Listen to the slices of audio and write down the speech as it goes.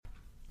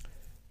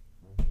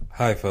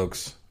Hi,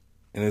 folks.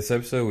 In this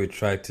episode, we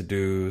tried to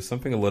do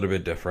something a little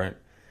bit different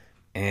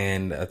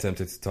and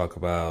attempted to talk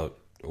about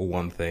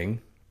one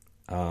thing,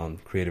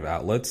 creative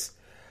outlets.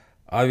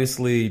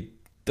 Obviously,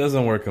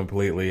 doesn't work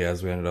completely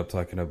as we ended up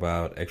talking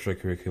about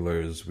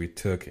extracurriculars we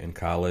took in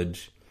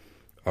college,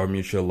 our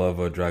mutual love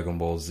of Dragon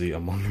Ball Z,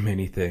 among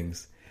many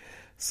things.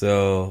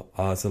 So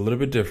it's a little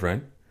bit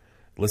different.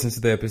 Listen to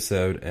the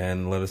episode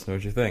and let us know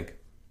what you think.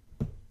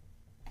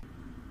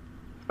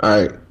 All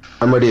right,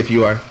 I'm ready if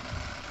you are.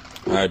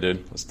 All right,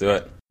 dude. Let's do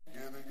it.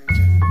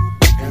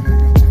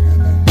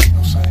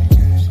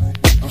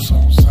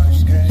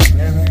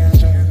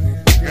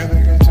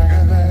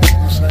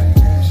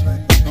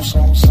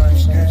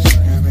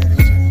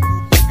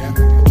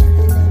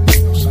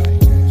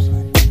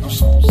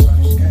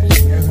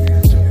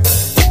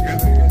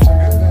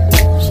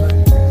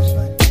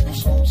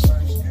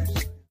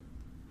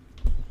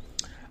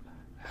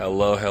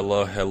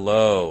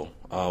 Hello.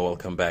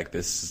 Welcome back.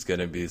 This is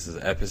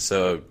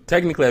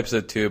technically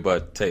episode 2,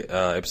 but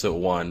episode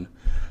 1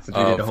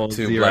 of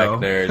Two Black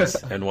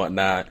Nerds and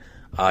whatnot.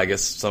 I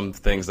guess some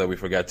things that we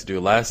forgot to do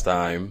last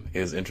time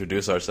is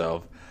introduce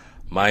ourselves.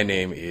 My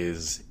name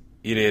is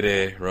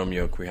Irere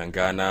Romeo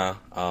Quihangana,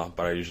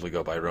 but I usually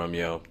go by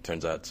Romeo.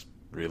 Turns out it's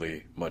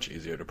really much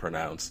easier to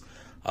pronounce.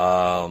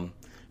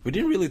 We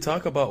didn't really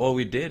talk about what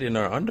we did in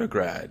our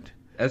undergrad.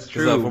 That's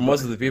true. For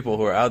most of the people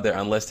who are out there,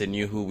 unless they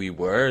knew who we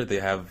were, they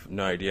have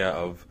no idea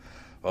of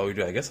what we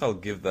do. I guess I'll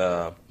give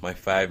my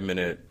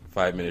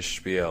 5-minute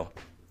spiel.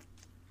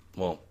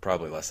 Well,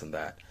 probably less than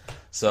that.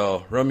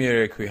 So,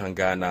 Romeo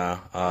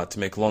Quihangana, to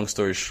make long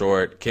story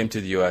short, came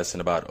to the U.S.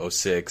 in about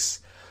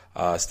 2006,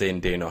 stayed in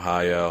Dayton,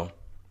 Ohio,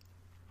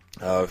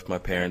 with my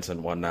parents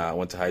and whatnot.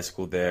 Went to high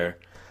school there,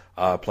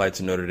 applied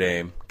to Notre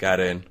Dame, got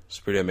in. It's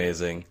pretty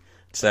amazing.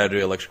 Decided to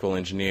do electrical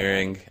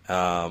engineering,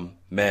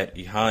 met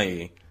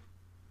Ihai,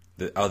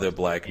 the other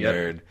black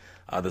nerd,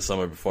 the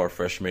summer before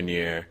freshman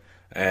year.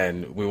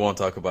 And we won't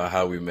talk about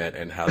how we met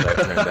and how that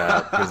turned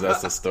out, because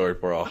that's a story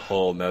for a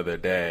whole nother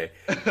day.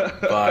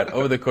 But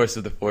over the course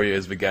of the 4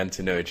 years, we got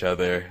to know each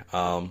other.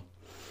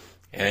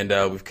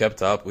 And we've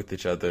kept up with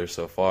each other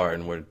so far.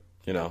 And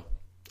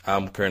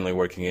I'm currently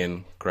working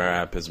in Grand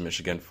Rapids,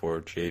 Michigan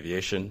for G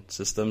Aviation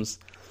Systems.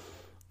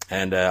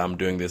 And I'm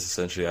doing this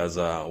essentially as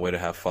a way to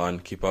have fun,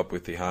 keep up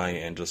with the high,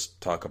 and just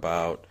talk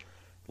about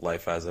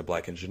life as a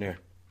black engineer.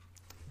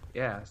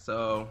 Yeah,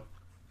 so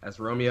that's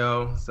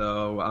Romeo.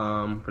 So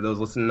for those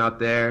listening out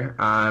there,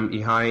 I'm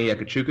Ihai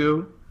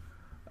Yakachukwu,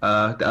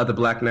 the other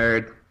black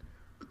nerd.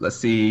 Let's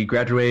see,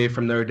 graduated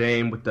from Notre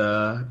Dame with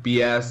a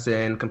BS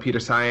in computer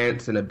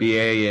science and a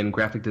BA in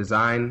graphic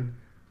design.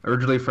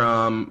 Originally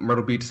from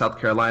Myrtle Beach, South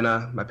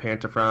Carolina. My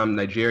parents are from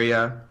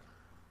Nigeria.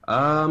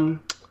 Didn't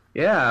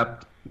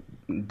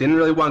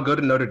really want to go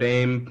to Notre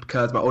Dame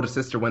because my older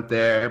sister went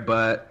there,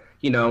 but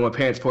my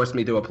parents forced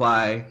me to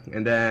apply,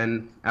 and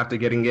then after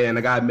getting in,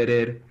 I got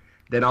admitted.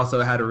 Then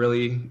also had a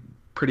really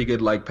pretty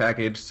good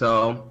package,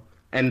 so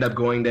ended up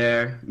going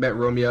there. Met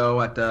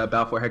Romeo at the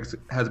Balfour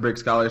Hasbrouck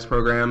Scholars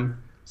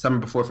Program summer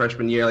before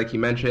freshman year, like you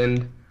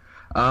mentioned.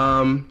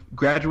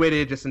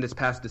 Graduated just in this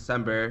past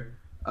December,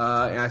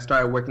 and I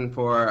started working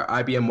for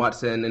IBM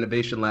Watson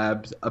Innovation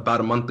Labs about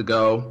a month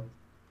ago,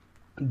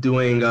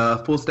 doing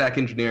full stack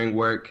engineering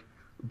work.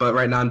 But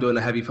right now I'm doing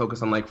a heavy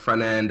focus on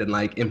front end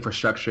and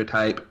infrastructure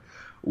type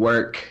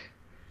work.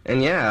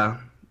 And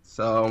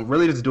so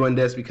really just doing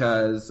this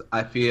because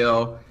I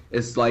feel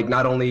it's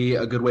not only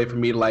a good way for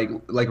me to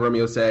like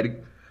Romeo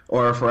said,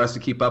 or for us to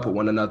keep up with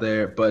one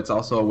another, but it's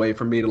also a way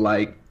for me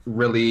to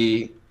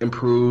really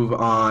improve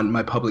on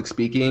my public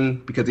speaking,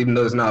 because even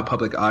though there's not a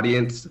public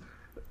audience,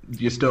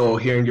 you're still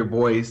hearing your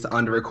voice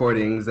on the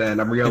recordings, and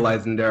I'm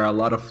realizing there are a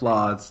lot of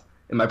flaws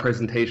in my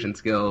presentation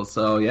skills.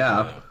 So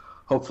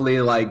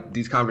hopefully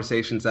these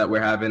conversations that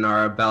we're having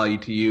are of value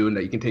to you and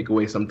that you can take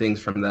away some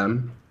things from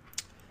them.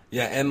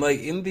 Yeah, and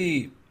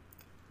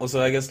also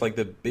I guess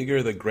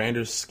the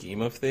grander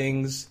scheme of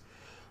things,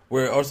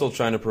 we're also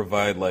trying to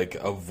provide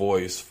a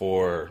voice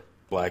for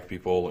black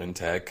people in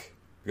tech,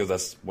 because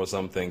that's what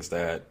some things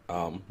that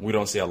we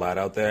don't see a lot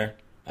out there.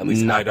 At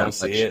least I don't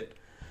see it.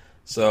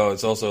 So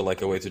it's also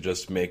a way to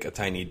just make a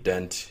tiny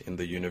dent in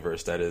the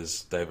universe that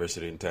is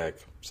diversity in tech.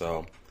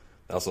 So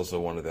that's also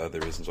one of the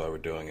other reasons why we're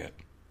doing it.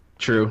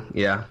 True.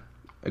 Yeah.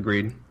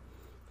 Agreed.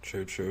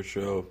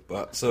 True.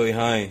 But so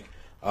Ihai,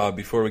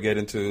 before we get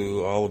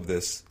into all of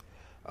this,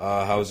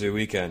 how was your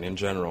weekend in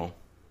general?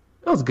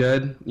 It was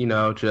good.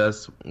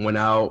 Just went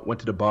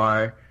to the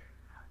bar.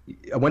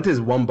 I went to this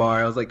one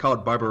bar. It was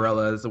called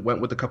Barbarella's. I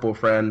went with a couple of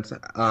friends.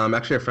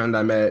 Actually a friend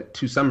I met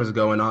 2 summers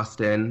ago in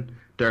Austin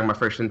during my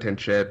first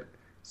internship.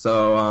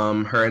 So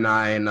her and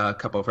I and a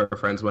couple of her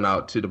friends went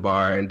out to the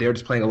bar, and they were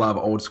just playing a lot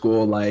of old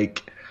school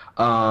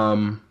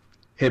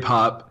hip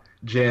hop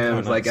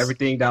jams, nice.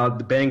 Everything down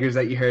the bangers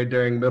that you heard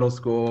during middle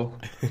school,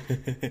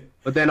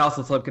 but then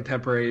also some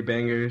contemporary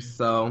bangers.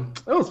 So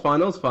it was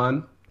fun.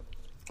 Oh,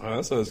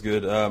 that sounds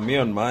good. Me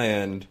on my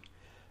end,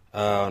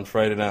 on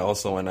Friday night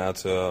also went out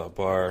to a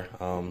bar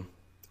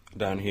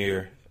down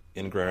here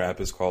in Grand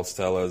Rapids called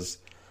Stella's.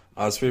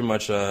 It's pretty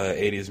much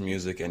 80s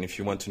music, and if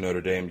you went to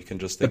Notre Dame, you can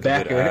just The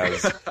think of it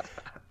backer. as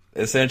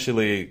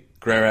essentially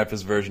Grand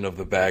Rapids version of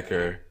the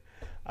backer.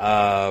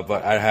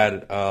 But I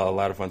had a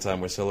lot of fun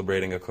time. We're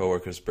celebrating a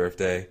coworker's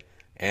birthday,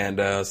 and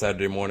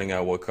Saturday morning I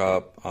woke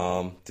up,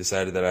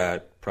 decided that I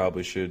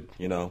probably should,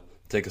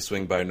 take a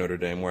swing by Notre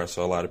Dame, where I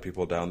saw a lot of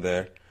people down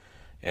there,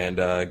 and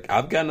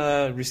I've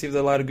gotten received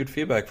a lot of good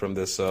feedback from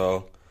this.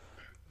 So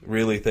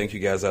really, thank you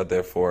guys out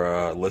there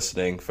for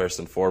listening first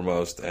and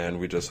foremost, and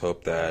we just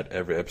hope that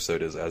every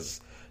episode is as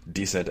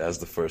decent as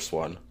the first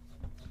one.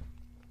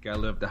 Gotta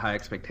live up to high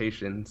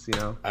expectations,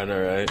 I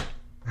know, right?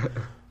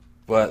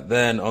 But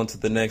then on to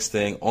the next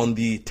thing. On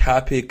the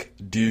topic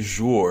du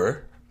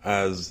jour,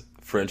 as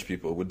French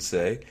people would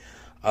say,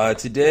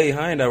 today,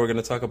 Hi and I, we're going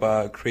to talk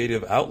about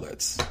creative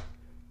outlets,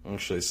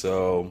 actually,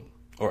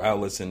 or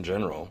outlets in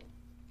general.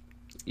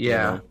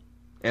 Yeah.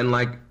 And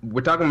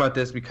we're talking about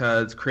this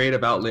because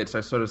creative outlets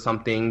are sort of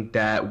something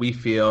that we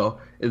feel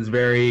is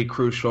very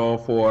crucial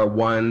for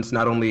one's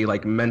not only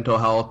mental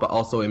health, but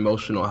also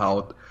emotional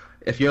health.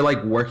 If you're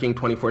working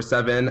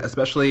 24/7,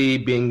 especially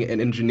being an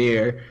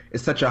engineer,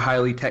 it's such a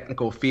highly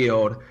technical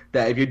field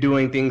that if you're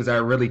doing things that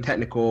are really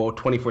technical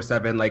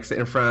 24/7, like sit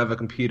in front of a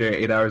computer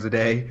 8 hours a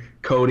day,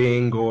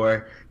 coding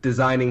or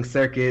designing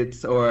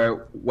circuits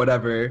or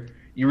whatever,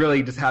 you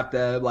really just have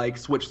to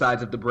switch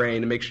sides of the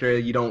brain to make sure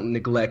you don't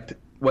neglect.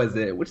 Was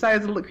it? Which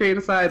side is the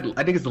creative side?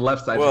 I think it's the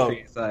left side, the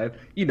creative side.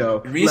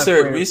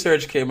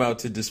 Research came out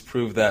to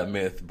disprove that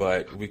myth,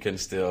 but we can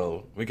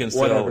still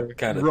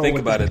kind of think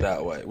about it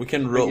that way. We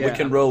can roll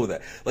with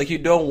that. You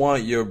don't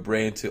want your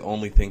brain to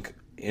only think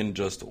in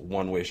just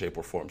one way, shape,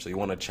 or form. So you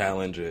want to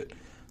challenge it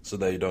so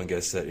that you don't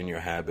get set in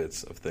your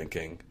habits of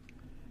thinking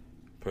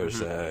per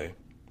se.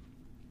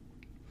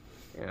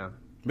 Yeah.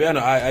 But yeah,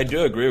 no, I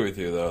do agree with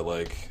you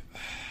though.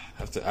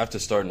 After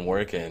starting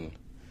working,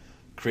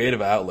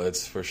 creative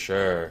outlets for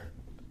sure,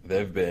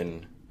 they've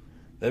been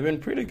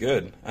pretty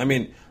good. I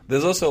mean,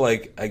 there's also I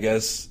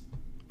guess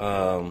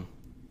during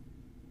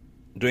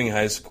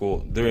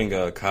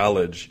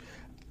college,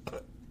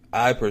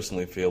 I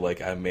personally feel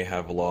like I may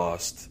have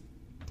lost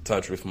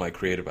touch with my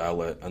creative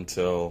outlet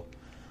until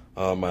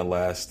my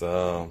last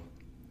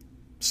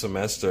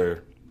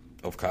semester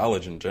of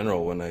college in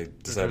general, when I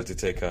decided to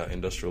take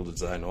industrial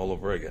design all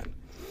over again.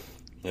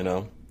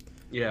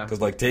 Yeah. Because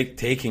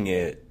taking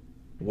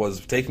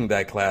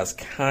that class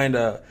kind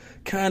of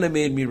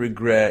made me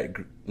regret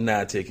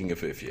not taking a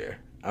fifth year.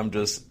 I'm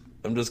just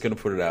gonna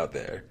put it out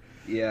there.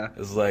 Yeah.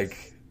 It's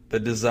the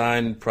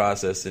design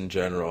process in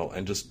general,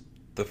 and just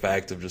the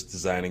fact of just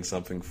designing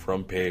something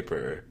from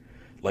paper,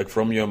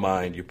 from your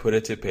mind, you put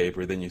it to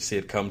paper, then you see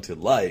it come to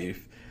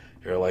life.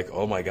 You're like,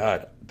 oh my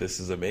God,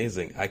 this is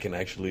amazing. I can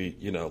actually,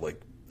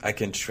 I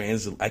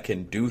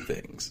can do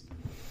things.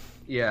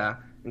 Yeah,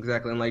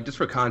 exactly. And just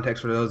for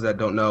context, for those that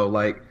don't know,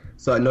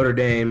 so at Notre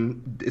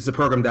Dame, it's a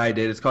program that I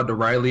did. It's called the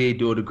Riley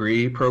Dual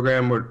Degree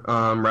Program, with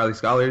Riley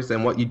Scholars.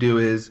 And what you do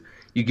is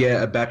you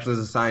get a Bachelor's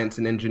of Science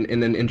in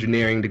an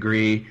engineering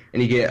degree,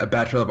 and you get a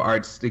Bachelor of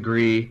Arts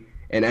degree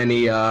in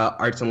any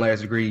arts and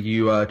letters degree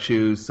you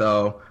choose.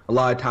 So a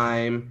lot of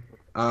time,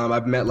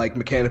 I've met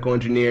mechanical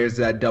engineers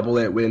that double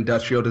it with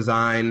industrial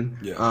design.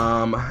 Yeah.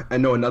 I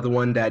know another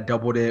one that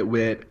doubled it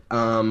with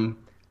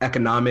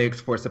economics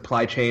for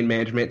supply chain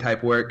management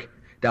type work.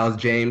 That was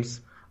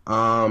James.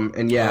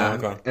 And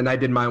I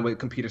did mine with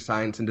computer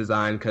science and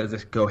design because they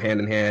go hand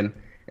in hand.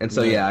 And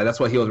so, that's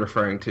what he was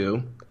referring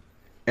to.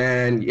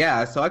 And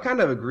so I kind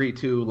of agree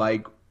too.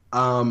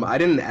 I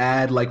didn't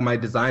add my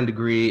design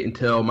degree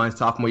until my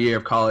sophomore year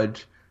of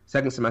college,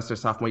 second semester,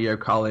 sophomore year of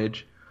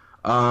college.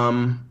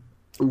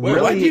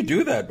 Wait, why did you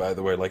do that, by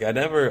the way?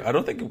 I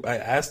don't think I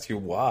asked you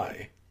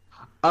why.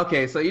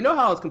 Okay, so you know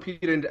how I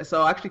was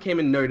so I actually came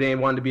in Notre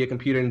Dame, wanted to be a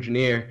computer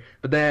engineer,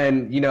 but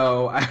then,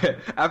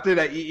 after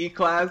that EE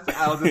class,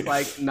 I was just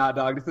like, nah,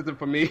 dog, this isn't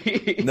for me.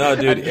 No,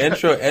 dude,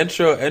 intro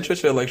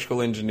to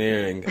electrical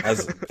engineering,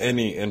 as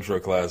any intro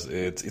class,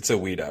 it's a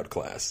weed out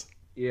class.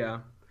 Yeah.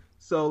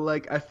 So,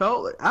 I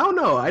felt, I don't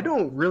know, I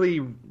don't really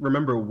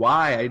remember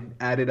why I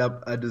added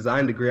up a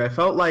design degree. I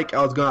felt like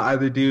I was going to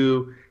either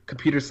do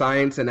computer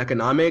science and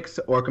economics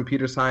or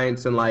computer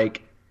science and,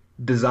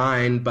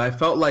 design, but I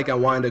felt like I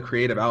wanted a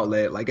creative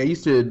outlet. I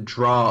used to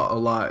draw a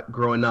lot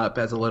growing up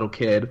as a little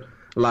kid,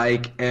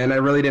 and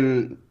I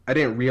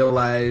didn't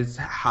realize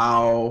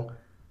how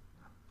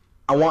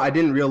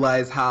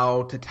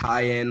to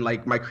tie in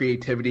my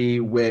creativity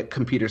with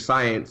computer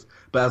science.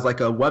 But as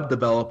a web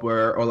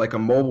developer or a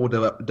mobile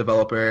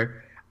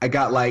developer,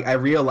 I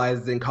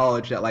realized in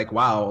college that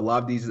wow, a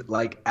lot of these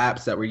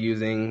apps that we're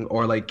using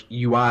or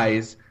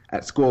UIs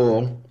at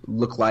school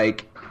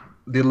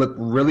they look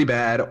really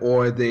bad,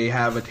 or they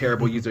have a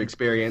terrible user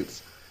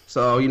experience.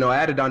 So, I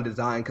added on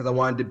design because I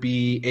wanted to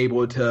be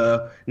able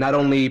to not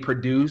only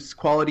produce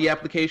quality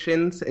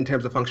applications in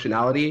terms of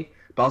functionality,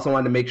 but also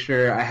wanted to make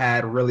sure I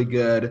had really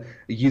good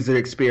user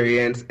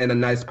experience and a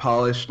nice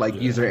polished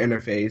user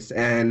interface.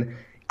 And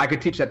I could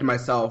teach that to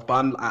myself,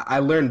 but I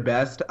learn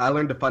best. I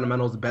learned the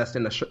fundamentals best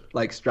in a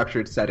like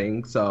structured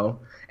setting. So,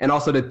 and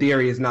also the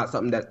theory is not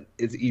something that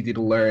is easy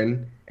to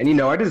learn.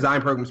 And our design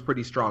program is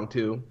pretty strong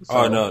too. So.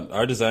 Oh no,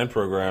 our design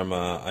program.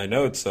 I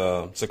know it's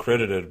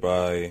accredited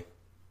by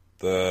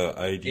the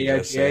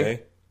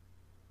IDSA.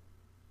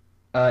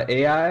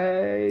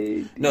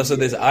 AI. No, so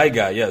there's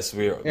IGA. Yes,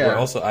 we're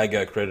also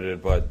IGA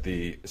accredited, but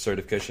the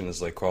certification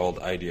is like called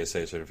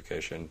IDSA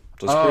certification.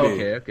 So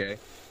it's okay.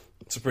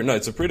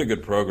 It's a pretty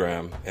good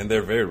program, and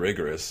they're very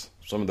rigorous.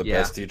 Some of the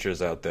best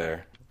teachers out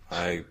there.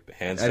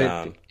 Hands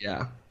down.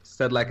 Yeah,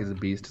 Sedlak is a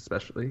beast,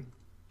 especially.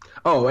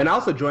 Oh, and I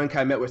also joined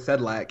I met with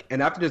Sedlak,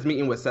 and after just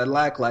meeting with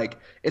Sedlak, like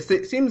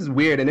it seems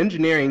weird. In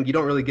engineering, you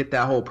don't really get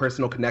that whole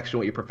personal connection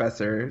with your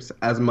professors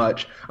as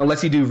much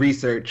unless you do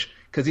research.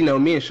 Because me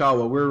and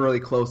Shawa, we were really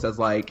close as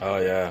like. Oh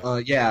yeah.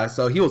 Yeah,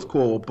 so he was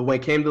cool, but when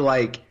it came to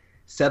like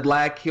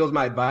Sedlak, he was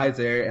my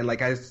advisor, and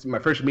like my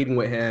first meeting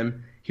with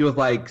him. He was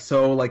like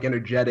so like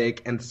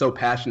energetic and so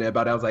passionate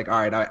about it. I was like, all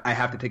right, I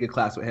have to take a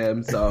class with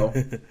him. So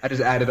I just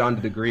added on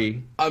the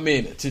degree. I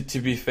mean, to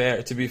be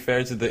fair to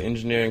the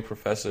engineering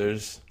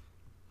professors,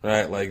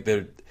 right? Like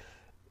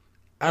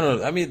I don't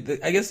know. I mean,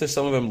 I guess there's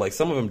some of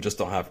them just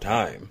don't have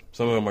time.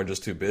 Some of them are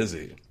just too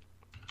busy,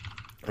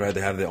 right?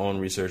 They have their own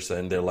research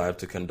in their lab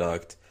to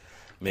conduct.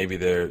 Maybe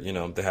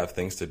they have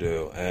things to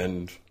do,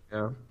 and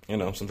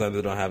sometimes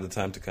they don't have the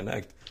time to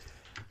connect.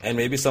 And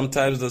maybe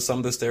sometimes some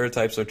of the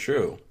stereotypes are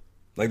true.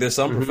 Like there's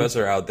some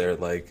professor out there,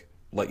 like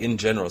in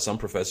general, some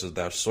professors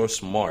that are so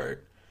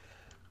smart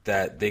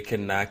that they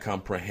cannot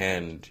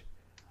comprehend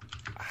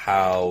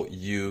how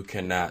you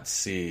cannot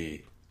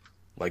see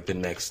like the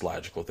next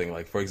logical thing.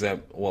 Like for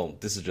example, well,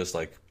 this is just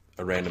like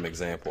a random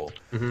example.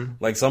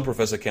 Like some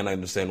professor can't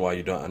understand why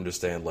you don't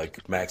understand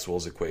like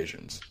Maxwell's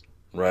equations,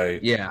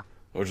 right? Yeah.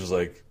 Which is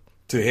like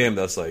to him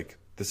that's like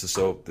this is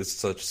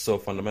so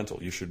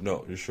fundamental. You should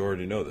know. You should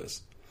already know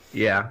this.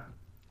 Yeah.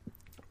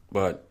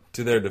 But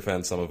to their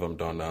defense, some of them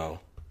don't know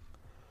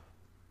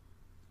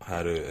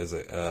how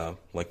to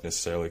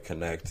necessarily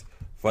connect.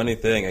 Funny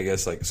thing, I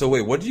guess. Like, so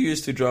wait, what did you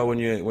used to draw when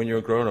you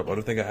were growing up? I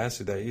don't think I asked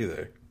you that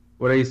either.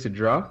 What I used to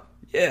draw?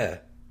 Yeah.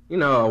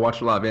 I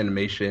watch a lot of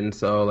animation,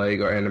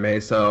 or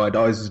anime. So I'd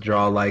always just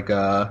draw like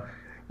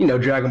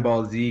Dragon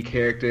Ball Z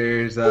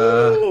characters.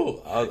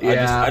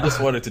 I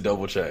just wanted to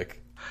double check.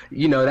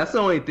 That's the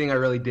only thing I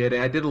really did,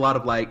 and I did a lot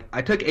of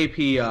I took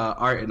AP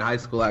art in high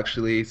school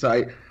actually.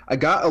 So I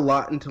got a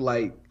lot into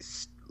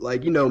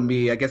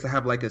me. I guess I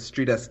have like a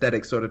street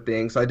aesthetic sort of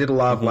thing. So I did a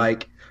lot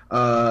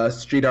of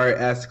street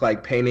art-esque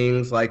like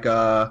paintings. I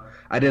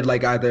did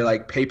either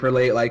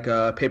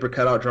paper paper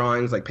cutout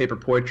drawings, like paper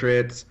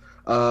portraits,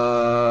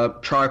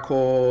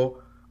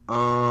 charcoal,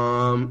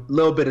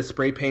 little bit of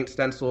spray paint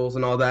stencils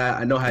and all that.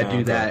 I know how to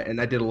do that, and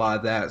I did a lot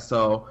of that.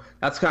 So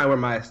that's kind of where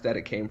my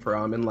aesthetic came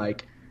from. And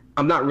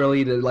I'm not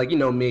really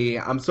me.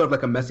 I'm sort of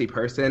like a messy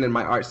person, and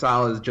my art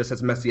style is just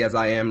as messy as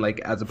I am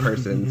as a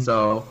person.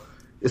 So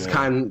it's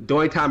the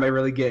only time I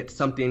really get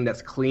something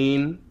that's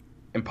clean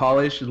and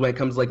polished is when it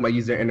comes to my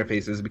user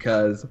interfaces,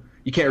 because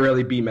you can't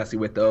really be messy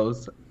with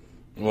those.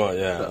 Well,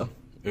 yeah, so.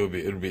 It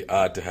would be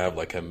odd to have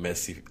a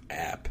messy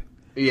app.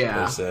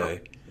 Yeah, per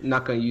se. I'm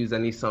not gonna use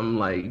some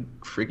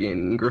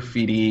freaking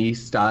graffiti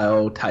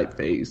style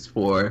typeface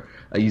for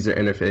a user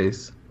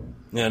interface.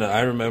 Yeah, no,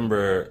 I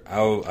remember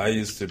I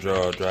used to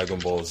draw Dragon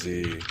Ball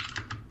Z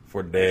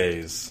for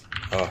days.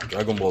 Oh,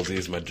 Dragon Ball Z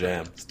is my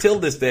jam. Till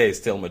this day,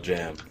 still my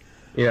jam.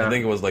 Yeah. I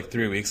think it was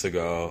 3 weeks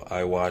ago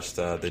I watched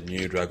the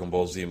new Dragon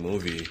Ball Z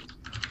movie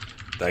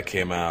that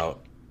came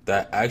out.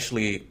 That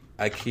actually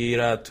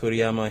Akira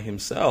Toriyama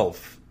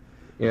himself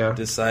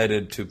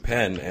decided to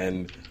pen,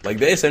 and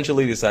they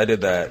essentially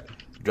decided that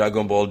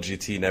Dragon Ball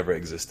GT never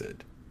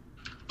existed.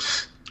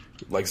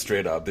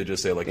 Straight up, they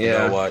just say you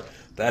know what,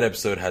 that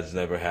episode has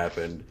never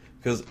happened.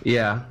 Because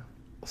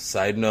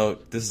side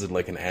note, this is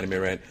an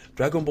anime rant.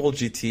 Dragon Ball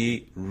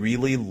GT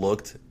really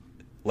looked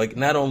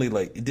not only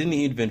it didn't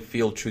even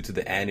feel true to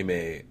the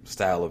anime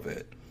style of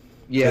it.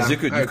 Yeah,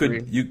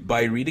 you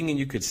by reading it,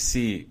 you could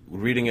see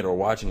reading it or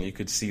watching it, you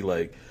could see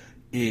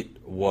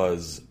it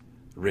was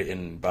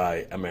written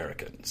by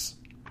Americans.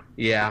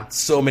 Yeah,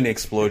 so many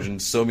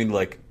explosions, so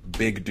many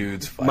big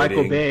dudes fighting.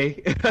 Michael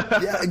Bay.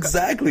 Yeah,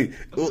 exactly.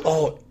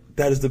 Oh,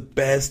 that is the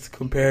best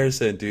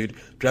comparison, dude.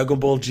 Dragon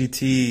Ball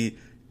GT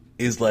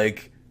is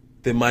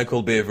the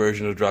Michael Bay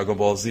version of Dragon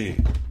Ball Z.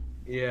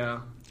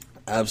 Yeah,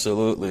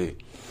 absolutely.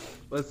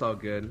 That's all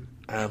good.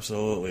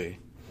 Absolutely.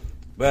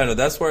 But I know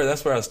that's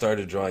where I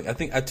started drawing. I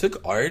think I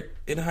took art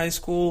in high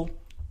school,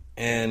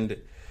 and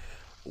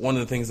one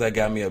of the things that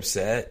got me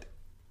upset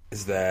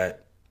is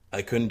that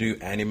I couldn't do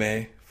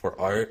anime for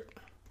art.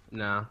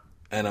 No.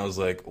 And I was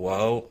like,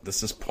 well,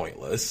 this is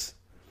pointless.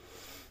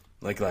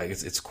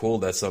 It's cool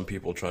that some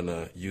people trying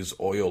to use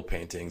oil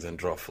paintings and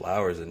draw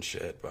flowers and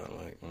shit, but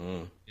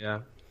I'm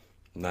yeah,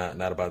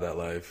 not about that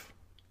life.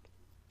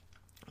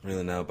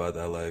 Really not about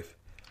that life.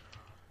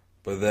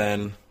 But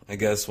then I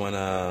guess when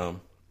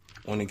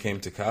it came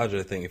to college,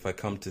 I think if I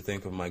come to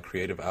think of my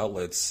creative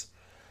outlets,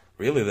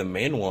 really the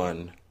main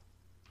one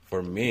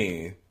for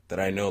me that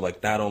I know,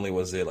 like, not only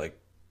was it like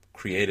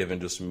creative and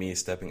just me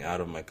stepping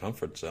out of my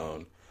comfort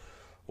zone,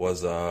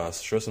 was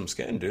Show Some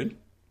Skin, dude.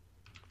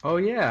 Oh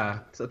yeah.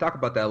 So talk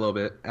about that a little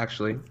bit,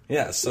 actually.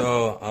 Yeah,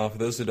 so for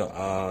those who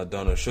don't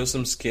know, Show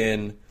Some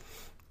Skin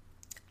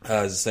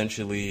is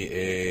essentially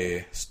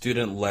a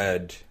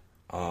student-led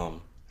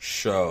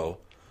show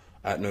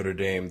at Notre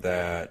Dame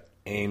that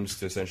aims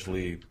to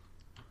essentially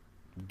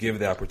give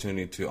the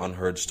opportunity to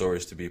unheard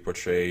stories to be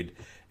portrayed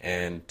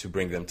and to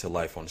bring them to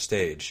life on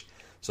stage.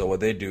 So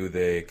what they do,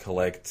 they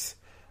collect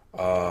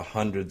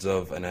hundreds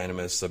of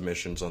anonymous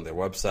submissions on their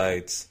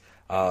websites,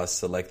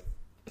 select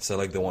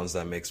the ones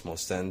that makes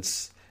most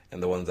sense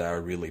and the ones that are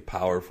really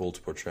powerful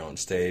to portray on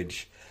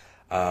stage.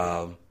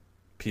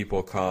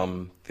 People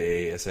come,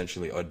 they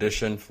essentially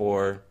audition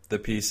for the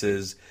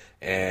pieces,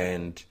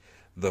 and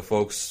the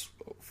folks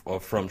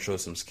from Show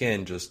Some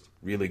Skin just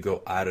really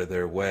go out of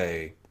their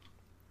way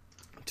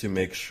to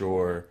make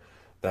sure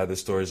that the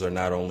stories are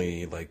not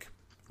only like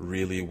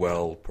really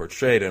well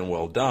portrayed and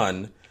well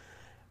done,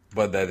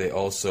 but that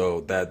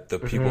that the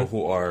people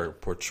who are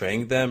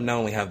portraying them not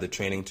only have the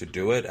training to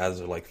do it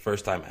as like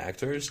first time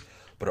actors,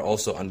 but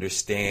also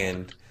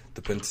understand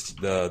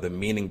the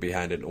meaning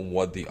behind it and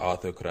what the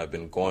author could have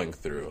been going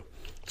through.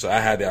 So I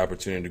had the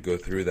opportunity to go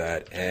through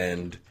that,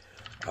 and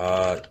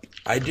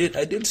I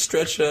did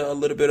stretch a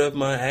little bit of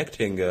my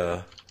acting,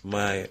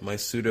 my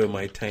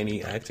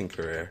tiny acting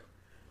career.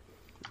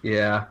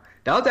 Yeah,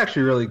 that was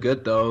actually really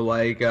good though.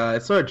 Like,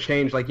 it sort of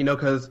changed, like,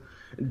 because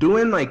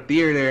doing like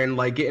theater and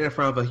like getting in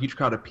front of a huge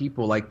crowd of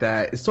people like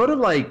that, it's sort of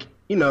like,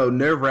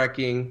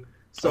 nerve-wracking.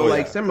 So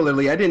like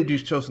similarly, I didn't do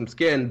Show Some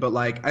Skin, but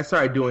like I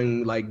started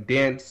doing like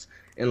dance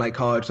in like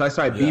college. So I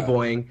started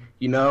b-boying,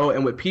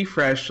 and with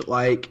P-Fresh,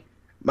 like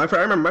I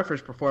remember my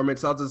first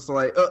performance, I was just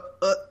like,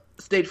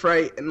 stage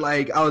fright, and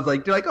like I was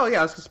like, they're like, oh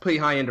yeah, let's just put you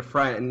high in the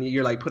front, and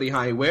you're like, put you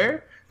high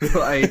where?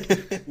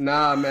 Like,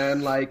 nah,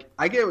 man. Like,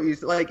 I get what you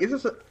like.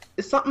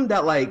 It's something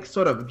that like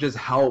sort of just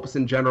helps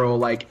in general.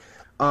 Like,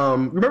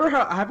 remember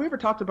have we ever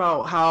talked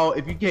about how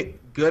if you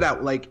get good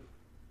at like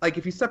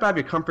if you step out of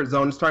your comfort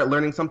zone and start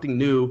learning something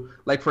new,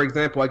 like for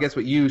example, I guess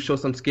with you, Show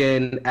Some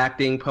Skin,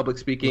 acting, public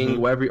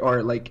speaking, whatever you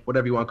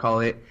want to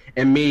call it,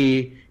 and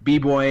me,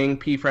 b-boying,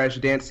 P-Fresh,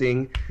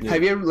 dancing. Yeah.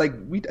 Have you ever I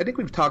think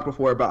we've talked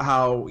before about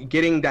how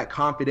getting that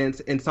confidence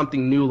in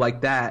something new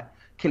like that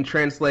can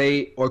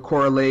translate or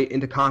correlate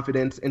into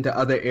confidence into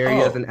other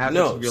areas and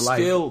aspects of your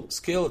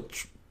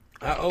life.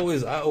 I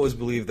always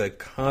believe that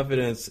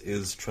confidence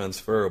is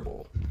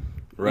transferable,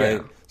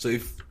 right? Yeah. So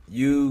if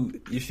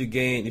you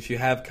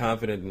have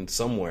confidence in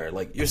somewhere,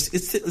 like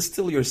it's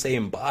still your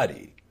same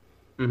body,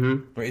 right?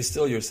 It's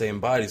still your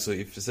same body. So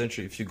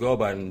if you go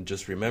about and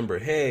just remember,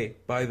 hey,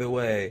 by the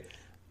way,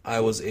 I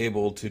was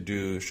able to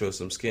do Show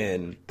Some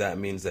Skin, that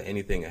means that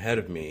anything ahead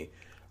of me,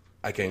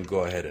 I can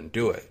go ahead and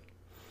do it.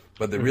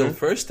 But the real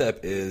first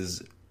step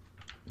is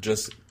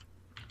just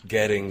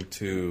getting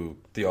to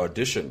the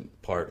audition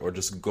part or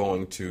just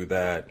going to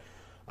that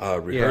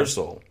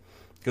rehearsal.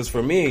 Because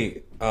for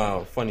me,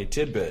 funny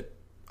tidbit,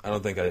 I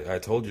don't think I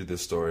told you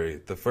this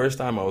story. The first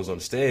time I was on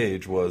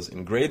stage was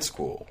in grade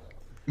school.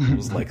 It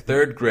was like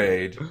third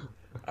grade.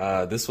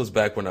 This was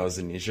back when I was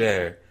in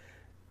Niger.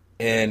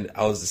 And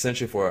I was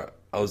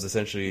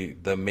essentially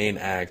the main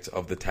act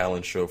of the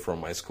talent show from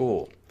my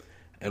school.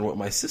 And what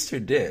my sister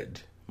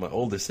did, my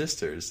older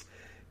sisters,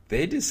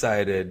 they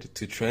decided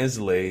to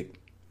translate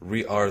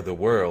We Are the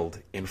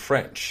World in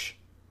French.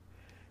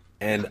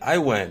 And I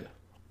went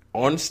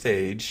on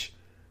stage,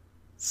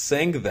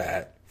 sang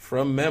that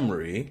from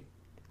memory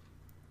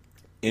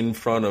in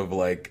front of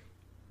like,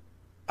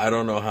 I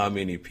don't know how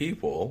many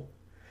people.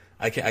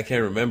 I can't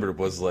remember. It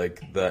was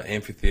like the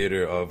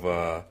amphitheater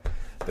of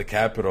the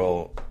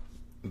Capitol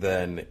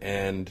then.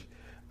 And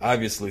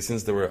obviously,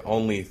 since there were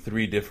only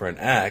 3 different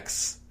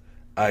acts,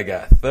 I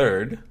got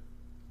third.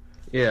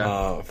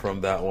 Yeah.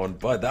 From that one,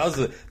 but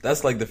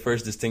that's like the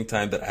first distinct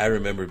time that I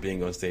remember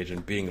being on stage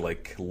and being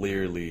like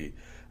clearly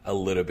a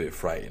little bit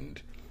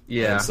frightened.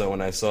 Yeah. And so when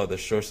I saw the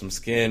Show Some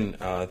Skin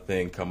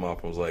thing come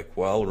up, I was like,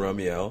 well,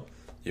 Romeo,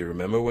 you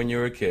remember when you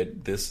were a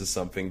kid, this is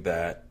something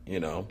that,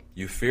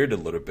 you feared a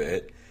little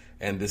bit,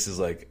 and this is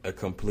like a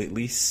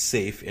completely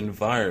safe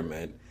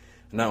environment,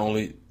 not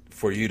only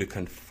for you to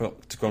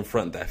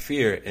confront that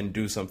fear and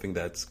do something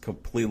that's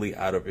completely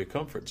out of your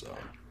comfort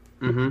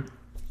zone.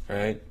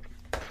 Right?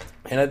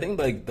 And I think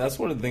like that's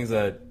one of the things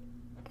that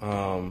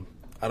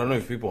I don't know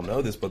if people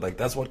know this, but like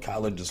that's what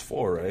college is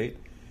for, right?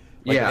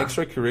 Like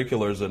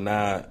extracurriculars are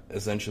not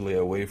essentially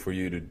a way for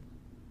you to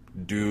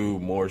do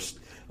more.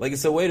 Like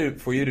it's a way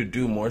for you to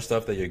do more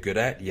stuff that you're good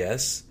at,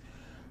 yes.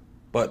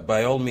 But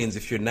by all means,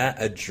 if you're not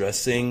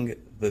addressing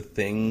the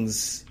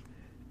things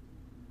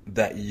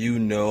that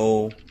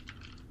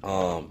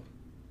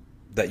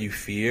that you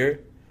fear,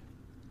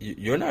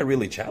 you're not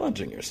really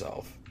challenging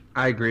yourself.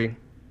 I agree.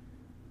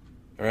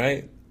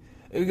 Right?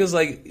 Because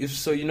like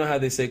how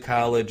they say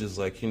college is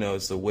like,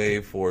 it's a way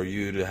for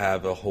you to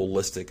have a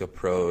holistic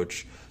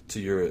approach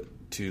to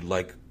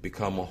like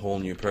become a whole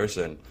new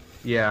person.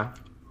 Yeah.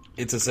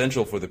 It's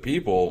essential for the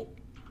people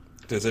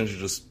to essentially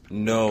just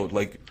know,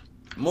 like,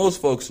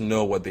 most folks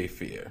know what they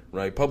fear,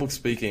 right? Public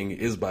speaking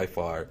is by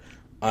far,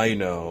 I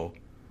know,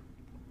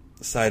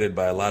 cited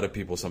by a lot of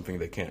people something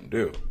they can't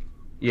do.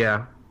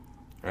 Yeah.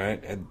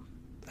 Right? And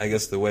I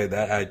guess the way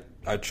that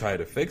I tried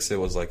to fix it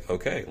was like,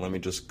 okay, let me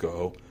just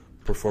go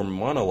perform a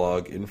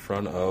monologue in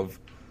front of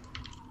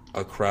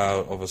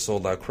a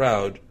sold-out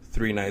crowd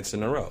 3 nights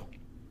in a row.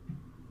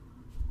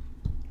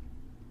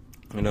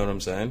 You know what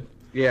I'm saying?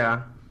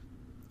 Yeah.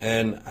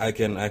 And I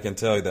can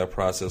tell you that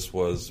process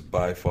was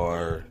by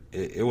far,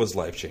 it was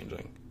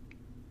life-changing.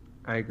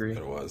 I agree.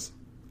 It was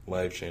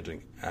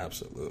life-changing,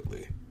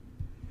 absolutely.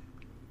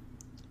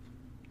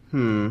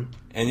 Hmm.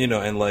 And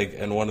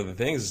and one of the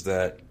things is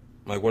that,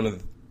 like, one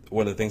of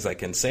the things I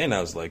can say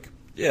now is like,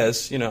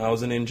 yes, I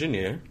was an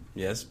engineer,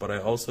 yes, but I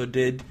also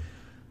did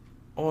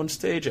on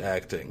stage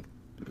acting.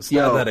 It's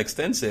not that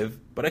extensive,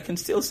 but I can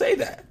still say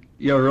that.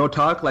 Yo, real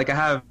talk, like, I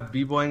have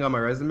b-boying on my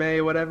resume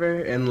or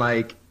whatever, and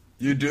like,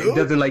 you do? It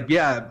doesn't, like,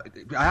 yeah,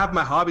 I have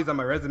my hobbies on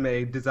my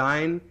resume: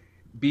 design,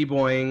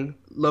 b-boying,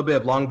 a little bit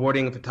of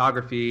longboarding and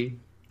photography,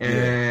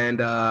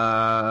 and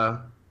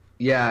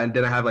and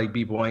then I have like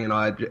b-boying and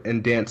all that,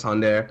 and dance on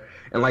there.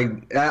 And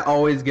like, that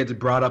always gets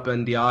brought up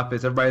in the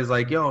office. Everybody's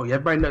like, yo,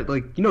 everybody know,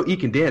 like, E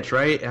can dance,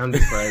 right? And I'm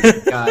just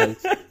like,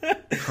 guys,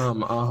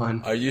 come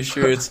on. Are you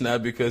sure it's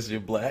not because you're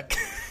black?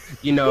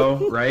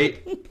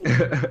 Right?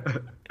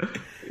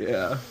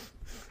 Yeah.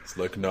 It's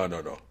like, no,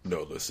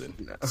 listen.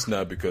 No. It's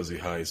not because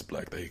he's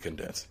black that he can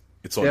dance.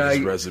 It's on his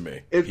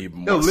resume.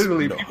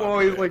 Literally, people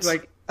always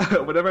like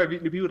whenever I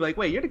meet new people, like,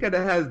 wait, you're the guy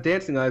that has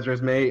dancing on his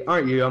resume,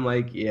 aren't you? I'm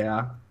like,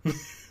 yeah.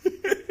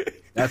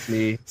 That's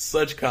me.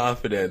 Such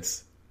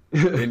confidence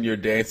in your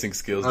dancing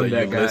skills that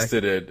you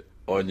listed it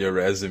on your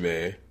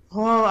resume.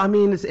 Well, I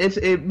mean,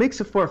 it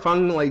makes it for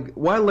fun. Like,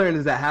 what I learned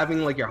is that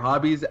having like your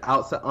hobbies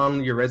outside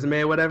on your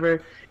resume or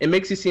whatever, it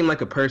makes you seem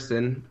like a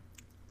person.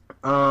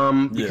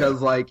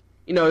 Because like,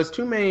 there's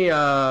too many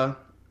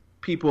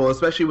people,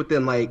 especially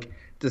within like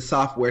the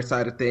software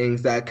side of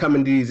things, that come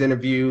into these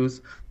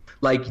interviews.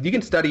 Like, you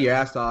can study your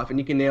ass off and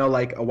you can nail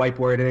like a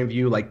whiteboard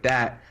interview like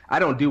that. I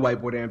don't do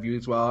whiteboard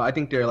interviews well. I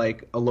think they're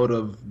like a load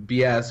of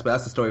BS, but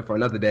that's a story for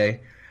another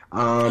day.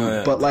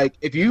 But like,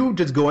 if you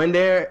just go in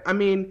there, I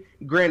mean,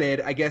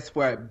 granted, I guess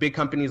for big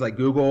companies like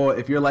Google,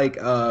 if you're like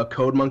a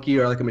code monkey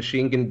or like a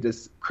machine can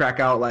just crank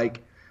out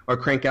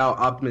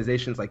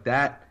optimizations like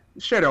that,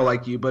 sure, they'll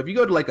like you. But if you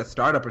go to like a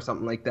startup or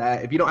something like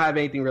that, if you don't have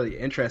anything really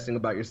interesting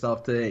about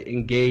yourself to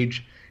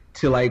engage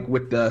to like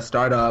with the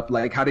startup,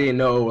 like, how do you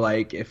know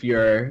like if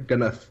you're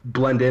gonna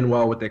blend in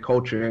well with their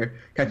culture?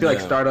 I feel like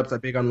startups are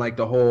big on like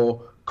the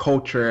whole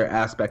culture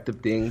aspect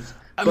of things,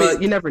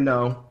 but you never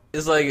know.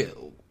 It's like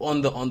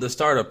on the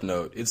startup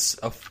note, it's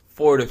a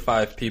 4 to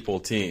 5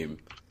 people team.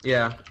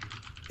 Yeah,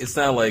 it's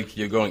not like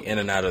you're going in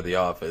and out of the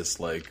office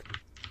like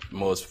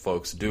most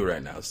folks do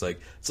right now. It's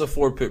like it's a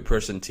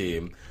 4-person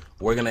team.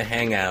 We're gonna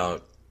hang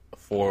out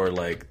for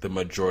like the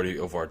majority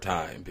of our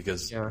time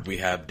because we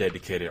have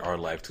dedicated our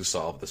life to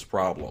solve this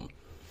problem.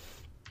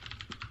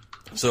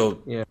 So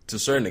to a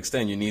certain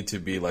extent, you need to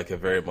be like a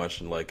very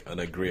much like an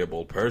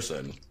agreeable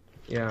person.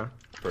 Yeah.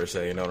 Per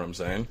se, you know what I'm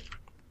saying?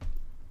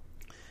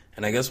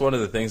 And I guess one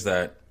of the things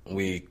that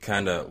we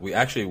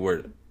actually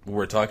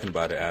were talking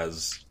about it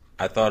as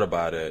I thought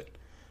about it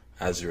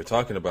as you were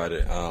talking about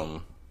it.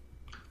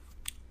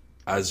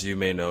 As you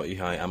may know,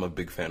 Ihai, I'm a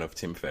big fan of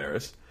Tim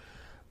Ferriss.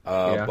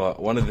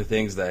 But one of the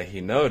things that he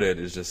noted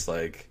is just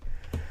like,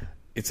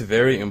 it's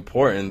very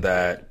important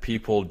that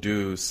people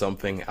do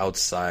something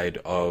outside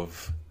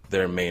of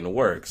their main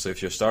work. So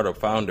if you're a startup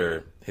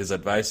founder, his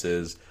advice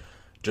is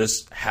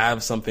just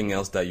have something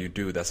else that you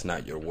do that's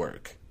not your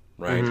work,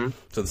 right? Mm-hmm.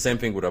 So the same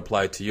thing would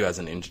apply to you as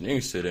an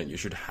engineering student. You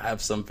should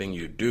have something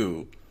you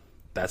do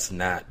that's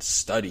not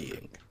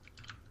studying.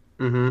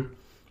 Mm-hmm.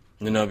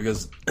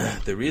 Because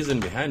the reason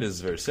behind it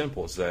is very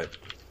simple. Is that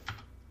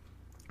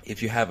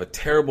if you have a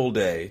terrible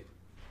day,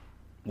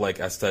 like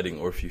at studying,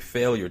 or if you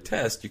fail your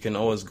test, you can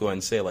always go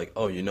and say like,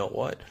 oh, you know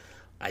what?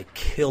 I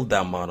killed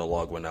that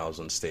monologue when I was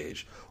on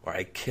stage, or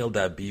I killed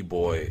that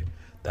b-boy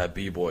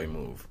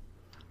move.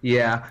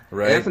 Yeah,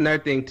 right. And that's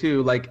another thing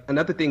too. Like,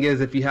 another thing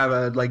is if you have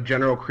a like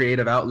general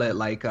creative outlet,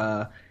 like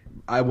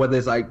whether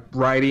it's like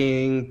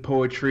writing,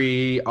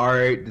 poetry,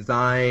 art,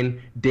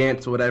 design,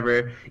 dance,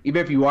 whatever.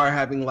 Even if you are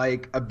having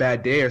like a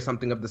bad day or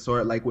something of the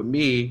sort, like with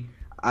me,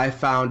 I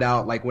found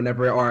out like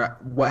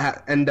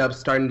ended up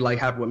starting to like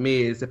happen with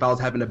me is if I was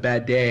having a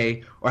bad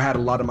day or had a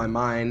lot on my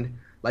mind,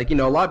 like,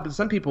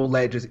 some people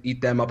just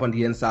eat them up on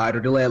the inside, or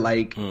they let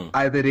like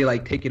either they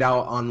like take it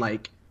out on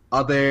like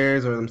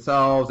others or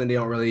themselves, and they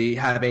don't really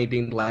have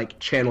anything to like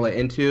channel it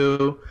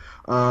into.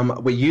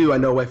 With you, I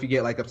know if you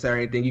get like upset or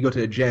anything, you go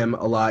to the gym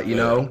a lot,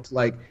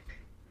 like,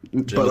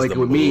 but like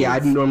with me, I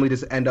normally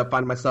just end up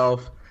finding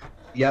myself.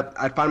 Yep,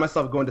 I find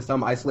myself going to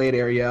some isolated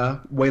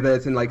area, whether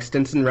it's in like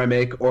Stinson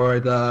Remick or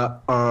the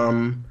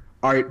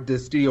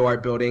studio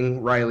art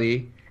building,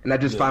 Riley, and I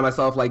just find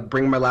myself like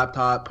bring my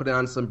laptop, put it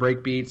on some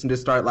break beats, and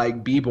just start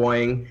like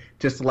b-boying,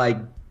 just like,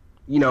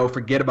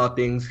 forget about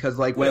things because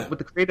like Yeah. with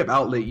the creative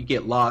outlet you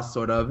get lost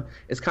sort of.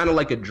 It's kind of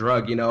like a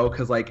drug,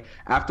 because like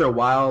after a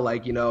while,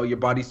 like your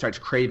body starts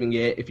craving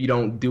it if you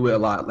don't do it a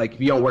lot. Like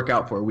if you don't work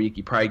out for a week,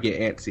 you probably get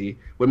antsy.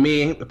 With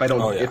me,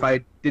 Oh if yeah.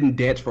 I didn't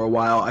dance for a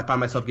while, I find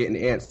myself getting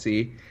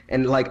antsy.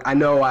 And like I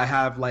know I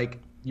have like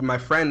my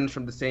friends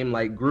from the same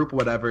like group,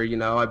 whatever,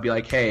 I'd be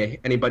like, hey,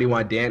 anybody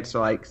want to dance or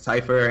like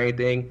cipher or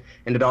anything?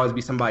 And it'd always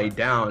be somebody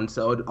down.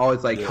 So it'd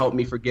always like Yeah. help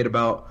me forget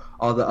about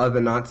all the other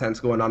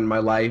nonsense going on in my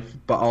life,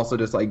 but also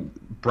just like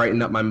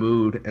brighten up my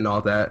mood and all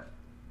that.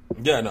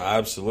 Yeah, no,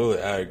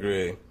 absolutely. I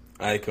agree.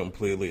 I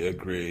completely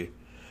agree.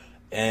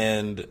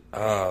 And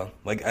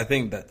like I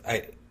think that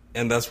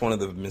and that's one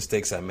of the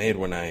mistakes I made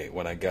when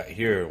I got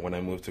here, when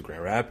I moved to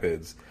Grand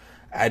Rapids.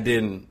 I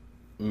didn't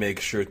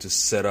make sure to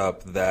set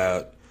up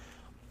that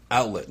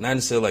outlet, not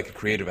necessarily like a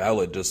creative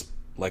outlet, just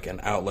like an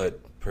outlet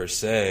per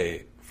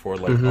se for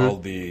like all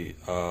the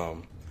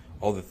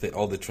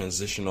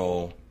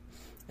transitional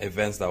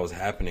events that was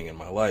happening in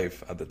my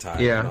life at the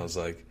time. Yeah. And I was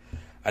like,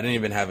 I didn't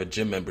even have a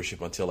gym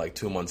membership until like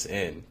 2 months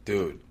in,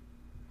 dude.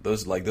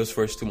 Those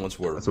first 2 months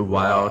were That's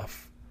wild.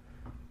 rough.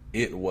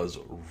 It was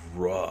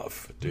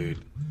rough,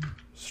 dude.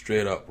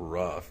 Straight up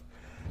rough.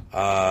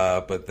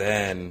 But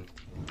then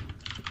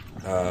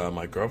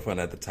my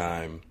girlfriend at the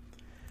time,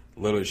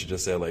 literally, she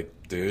just said, like,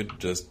 dude,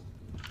 just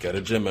get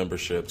a gym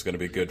membership. It's going to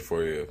be good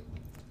for you.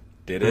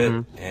 Did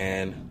it,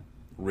 and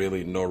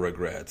really no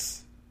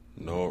regrets.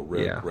 No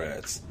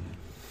regrets.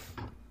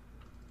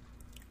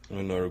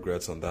 No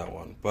regrets on that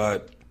one.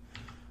 But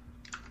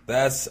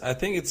I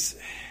think it's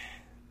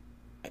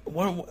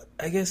one,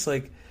 I guess,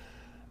 like,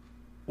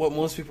 what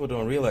most people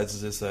don't realize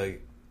is just,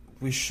 like,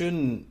 we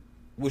should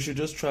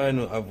just try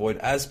to avoid,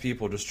 as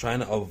people, just trying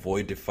to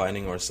avoid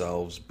defining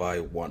ourselves by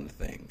one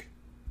thing.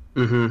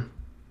 Mm-hmm.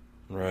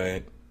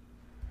 Right.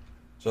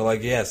 So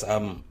like, yes,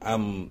 I'm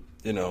an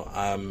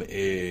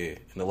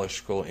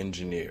electrical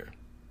engineer.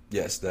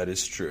 Yes, that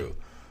is true.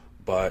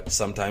 But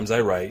sometimes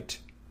I write,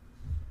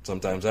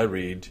 sometimes I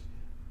read,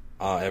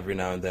 every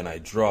now and then I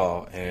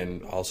draw,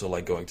 and also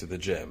like going to the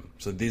gym.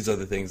 So these are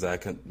the things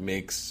that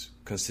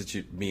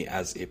constitute me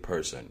as a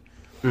person.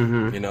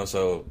 Mm-hmm.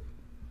 So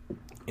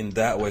in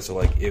that way, so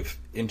like if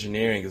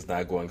engineering is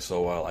not going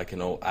so well,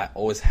 I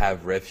always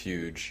have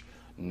refuge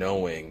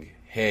knowing,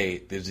 hey,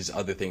 there's these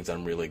other things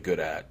I'm really good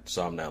at,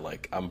 so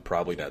I'm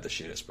probably not the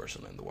shittiest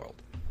person in the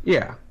world.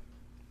 Yeah.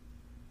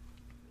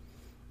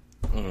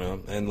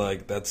 And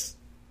like that's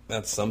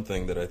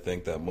something that I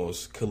think that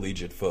most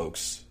collegiate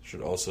folks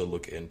should also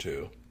look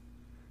into.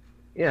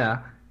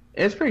 Yeah.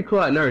 It's pretty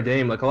cool at Notre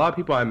Dame. Like a lot of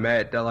people I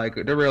met that like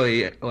they're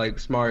really like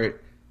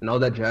smart and all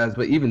that jazz,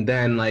 but even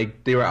then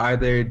like they were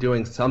either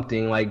doing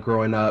something like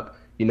growing up,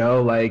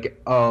 like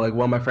like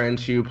one of my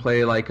friends, she would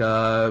play like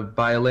a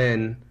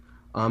violin.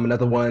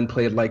 Another one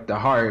played like the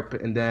harp,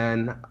 and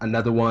then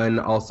another one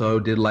also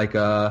did like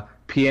a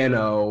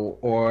piano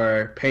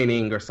or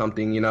painting or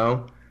something,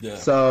 Yeah.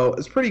 So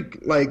it's pretty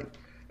like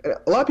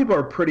a lot of people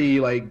are pretty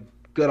like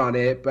good on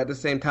it, but at the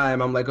same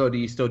time, I'm like, oh, do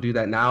you still do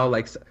that now?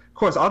 Like, of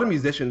course, all the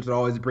musicians would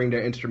always bring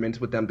their instruments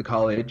with them to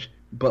college,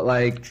 but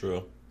like,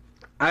 True.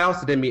 I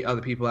also did meet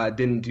other people that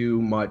didn't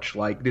do much,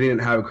 like they didn't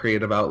have a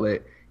creative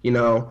outlet,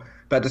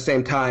 But at the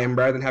same time,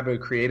 rather than having a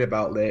creative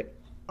outlet,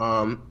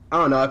 I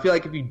don't know. I feel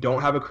like if you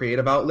don't have a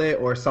creative outlet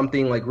or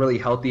something like really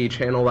healthy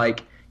channel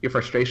like your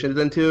frustrations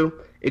into,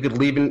 it could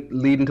lead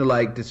into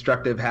like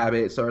destructive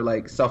habits or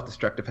like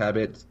self-destructive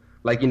habits.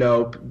 Like,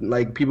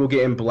 like people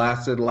getting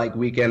blasted like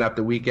weekend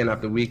after weekend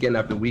after weekend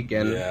after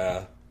weekend.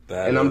 Yeah.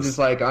 I'm just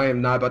like, I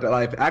am not about that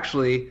life.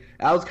 Actually,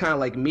 that was kind of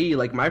like me,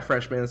 like my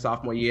freshman and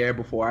sophomore year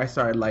before I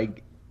started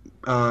like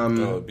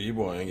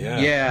b-boying,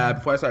 yeah. Yeah,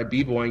 before I started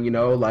b-boying,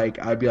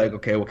 like I'd be like,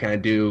 okay, what can I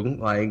do?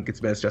 Like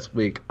it's been a stressful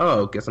week.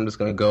 Oh, guess I'm just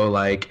gonna go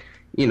like,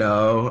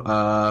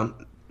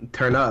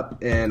 turn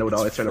up, and it would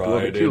always turn up a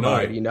little bit too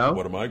hard,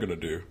 What am I gonna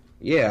do?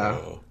 Yeah.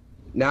 Oh.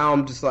 Now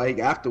I'm just like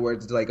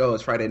afterwards, it's like, oh,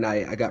 it's Friday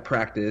night. I got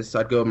practice, so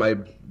I'd go to my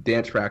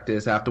dance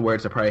practice.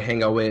 Afterwards, I'd probably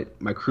hang out with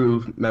my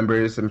crew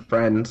members and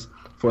friends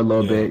for a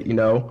little bit,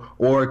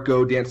 or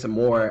go dance some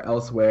more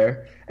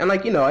elsewhere. And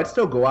like, I'd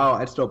still go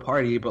out, I'd still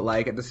party, but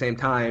like at the same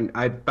time,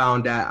 I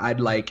found that I'd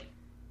like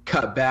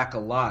cut back a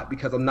lot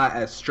because I'm not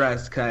as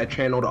stressed because I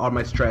channeled all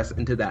my stress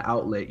into that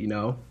outlet,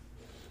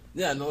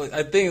 Yeah, no,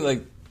 I think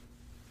like,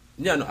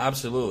 yeah, no,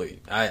 absolutely.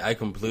 I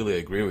completely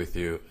agree with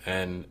you.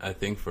 And I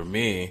think for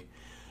me,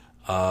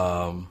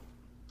 I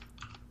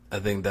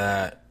think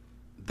that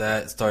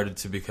started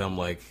to become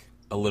like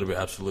a little bit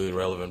absolutely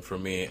relevant for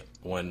me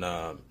when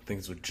I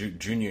think it was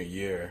junior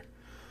year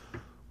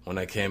when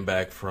I came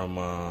back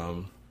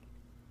from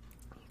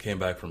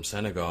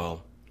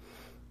Senegal.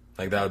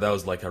 Like that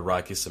was like a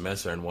rocky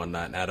semester and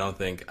whatnot.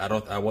 And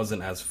I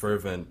wasn't as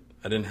fervent.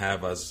 I didn't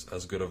have as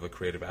good of a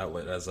creative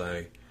outlet as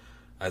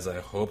I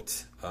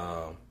hoped,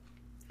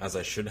 as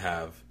I should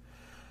have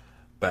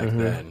back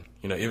then.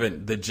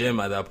 Even the gym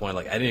at that point,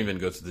 like I didn't even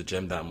go to the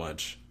gym that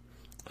much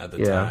at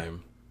the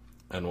time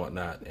and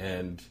whatnot.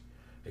 And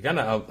It kind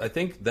of, I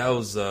think that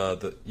was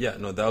that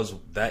was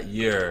that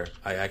year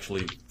I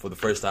actually for the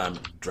first time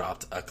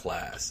dropped a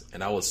class,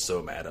 and I was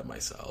so mad at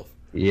myself.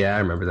 Yeah, I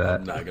remember that.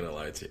 I'm not gonna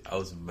lie to you, I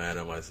was mad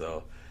at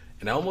myself,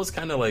 and I almost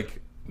kind of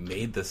like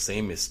made the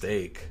same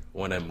mistake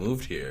when I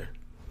moved here,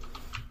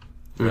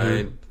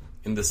 right?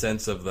 In the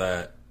sense of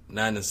that,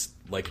 not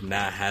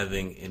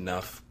having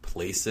enough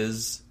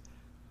places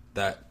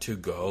that to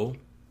go,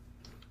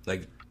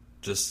 like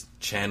just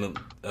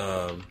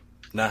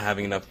not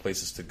having enough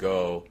places to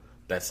go.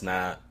 That's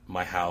not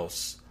my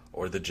house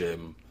or the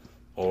gym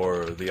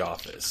or the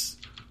office.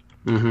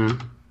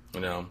 Mm-hmm. You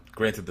know,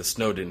 granted the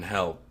snow didn't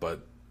help,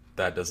 but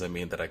that doesn't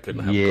mean that I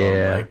couldn't have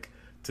gone like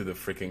to the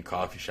freaking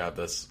coffee shop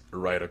that's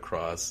right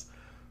across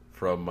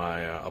from my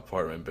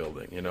apartment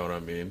building. You know what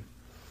I mean?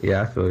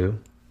 Yeah, I feel you.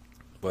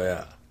 But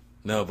yeah,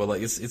 no, but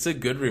like it's a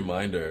good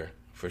reminder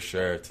for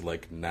sure to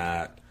like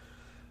not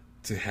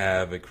to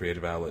have a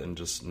creative outlet and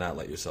just not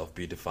let yourself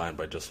be defined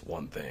by just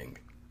one thing.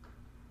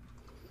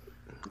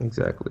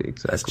 Exactly.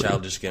 As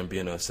Childish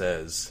Gambino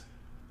says,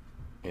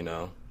 you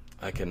know,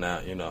 I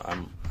cannot, you know,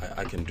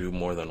 I can do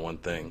more than one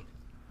thing.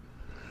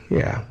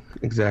 Yeah,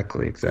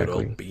 exactly. Good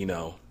old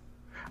Bino.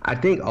 I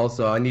think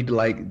also I need to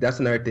like that's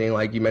another thing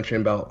like you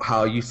mentioned about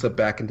how you slip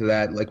back into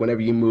that like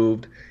whenever you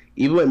moved.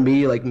 Even with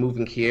me like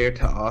moving here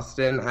to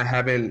Austin, I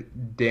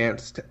haven't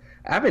danced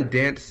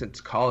since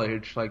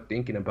college, like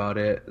thinking about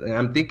it. And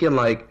I'm thinking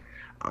like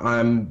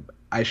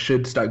I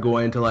should start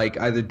going to like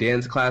either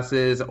dance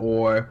classes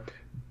or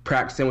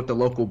practicing with the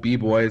local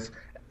b-boys.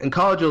 In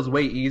college it was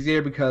way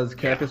easier because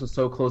campus was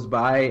so close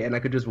by and I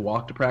could just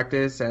walk to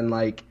practice, and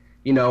like,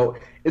 you know,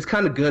 it's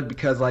kind of good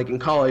because like in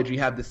college you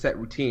have the set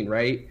routine,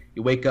 right?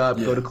 You wake up,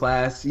 go to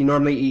class, you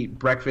normally eat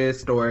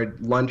breakfast or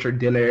lunch or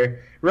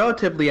dinner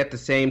relatively at the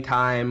same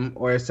time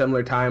or a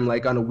similar time,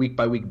 like on a week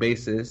by week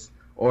basis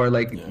or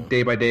like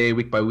day by day,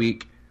 week by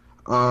week.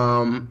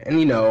 And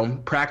you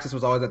know, practice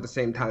was always at the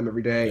same time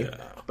every day.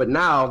 But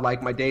now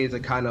like my days are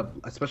kind of,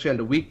 especially on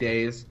the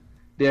weekdays,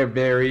 they're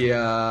very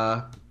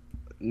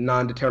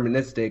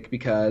non-deterministic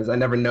because I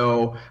never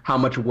know how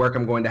much work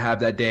I'm going to have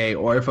that day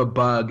or if a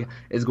bug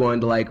is going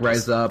to like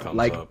rise up.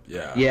 Like,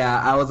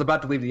 I was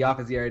about to leave the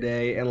office the other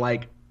day and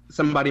like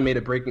somebody made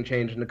a breaking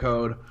change in the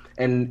code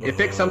and it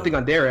fixed something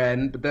on their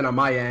end, but then on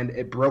my end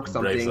it broke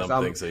something. So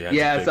I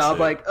was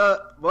like,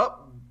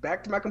 well,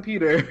 back to my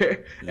computer.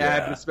 And I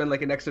had to spend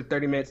like an extra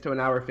 30 minutes to an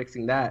hour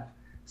fixing that.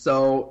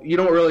 So you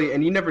don't really,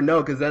 and you never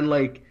know because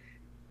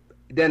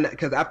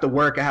because after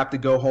work I have to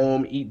go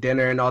home, eat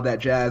dinner and all that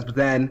jazz, but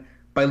then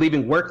by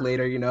leaving work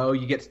later, you know,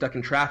 you get stuck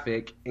in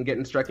traffic, and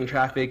getting stuck in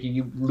traffic,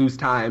 you lose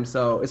time.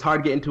 So it's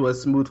hard to get into a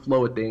smooth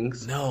flow of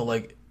things. No,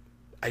 like,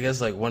 I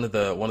guess like one of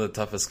the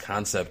toughest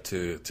concept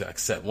to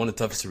accept, one of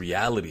the toughest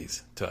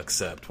realities to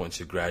accept once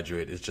you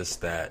graduate is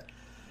just that,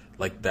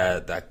 like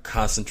that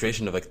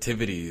concentration of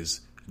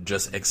activities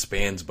just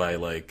expands by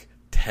like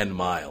 10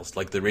 miles.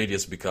 Like the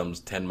radius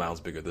becomes 10 miles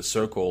bigger. The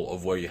circle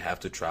of where you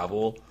have to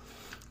travel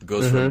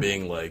goes from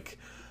being like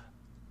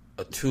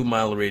a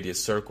 2-mile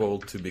radius circle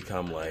to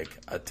become like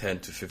a 10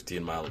 to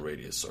 15-mile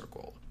radius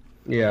circle.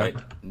 Yeah. Right?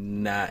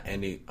 Not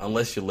any,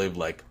 unless you live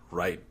like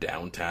right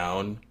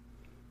downtown,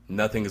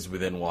 nothing is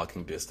within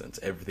walking distance.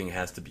 Everything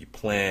has to be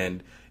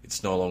planned.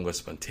 It's no longer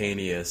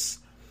spontaneous.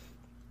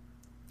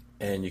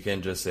 And you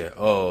can just say,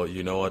 oh,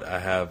 you know what, I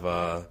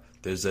have,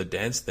 there's a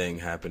dance thing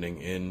happening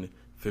in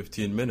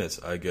 15 minutes.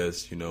 I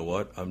guess, you know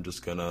what, I'm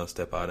just gonna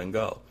step out and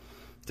go.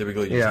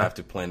 Typically, you just have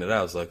to plan it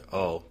out. It's like,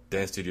 oh,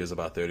 dance studio is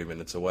about 30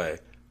 minutes away.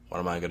 What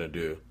am I going to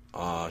do?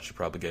 I should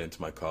probably get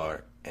into my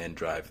car and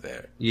drive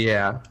there.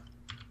 Yeah.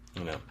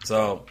 You know,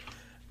 so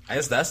I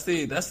guess that's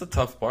the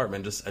tough part,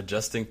 man, just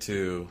adjusting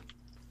to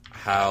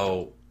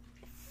how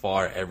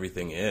far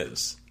everything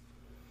is.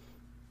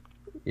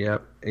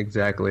 Yep,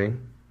 exactly.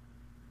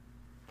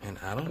 And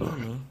I don't know,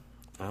 man.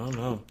 I don't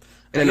know.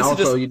 And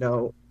also, you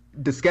know,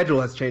 the schedule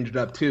has changed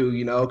up too,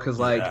 you know, because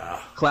like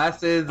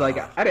classes, like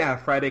I didn't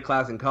have Friday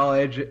class in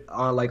college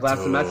on like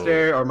last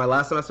semester or my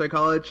last semester of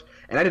college,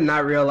 and I did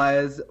not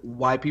realize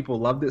why people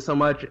loved it so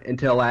much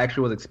until I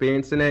actually was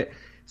experiencing it.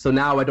 So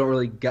now I don't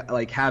really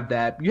have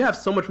that. You have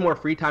so much more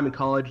free time in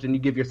college than you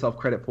give yourself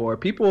credit for.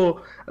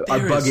 People are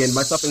bugging,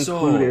 myself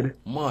included.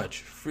 So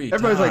much free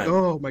Everybody's time. Like,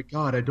 oh my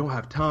God, I don't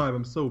have time.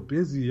 I'm so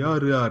busy,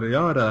 yada, yada,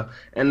 yada.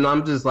 And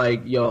I'm just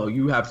like, yo,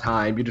 you have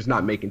time. You're just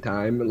not making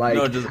time. Like,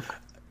 no,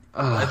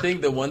 I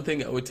think the one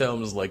thing I would tell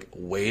them is like,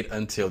 wait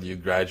until you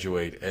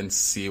graduate and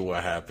see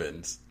what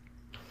happens.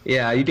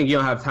 Yeah, you think you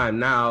don't have time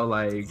now?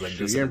 Like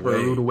you're in for a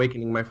rude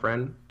awakening, my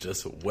friend.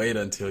 Just wait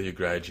until you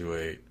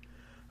graduate.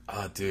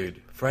 Oh,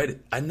 dude, Friday.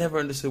 I never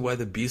understood why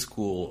the B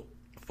school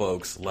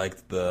folks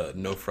liked the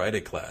no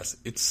Friday class.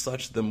 It's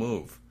such the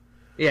move.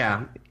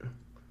 Yeah.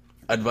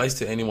 Advice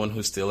to anyone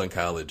who's still in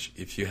college: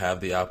 if you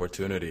have the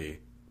opportunity,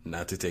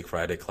 not to take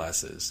Friday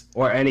classes.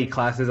 Or any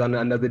classes on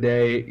another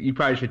day, you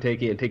probably should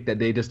take it and take that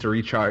day just to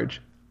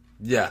recharge.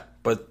 Yeah,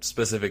 but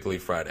specifically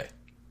Friday.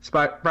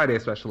 Friday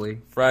especially.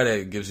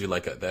 Friday gives you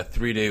like that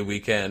 3-day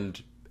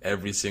weekend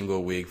every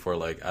single week for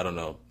like, I don't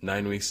know,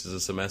 9 weeks is a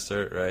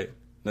semester, right?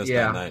 No, it's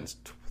not 9, it's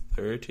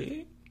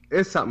 30?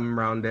 It's something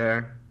around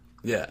there.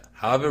 Yeah,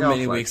 however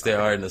many weeks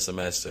there are in the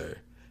semester,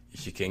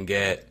 if you can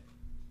get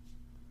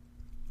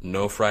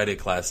no Friday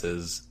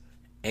classes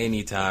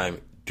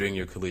anytime during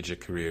your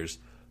collegiate careers,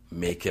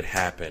 make it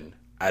happen.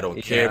 I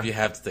don't care if you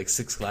have to take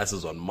 6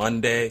 classes on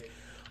Monday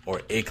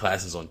or 8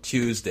 classes on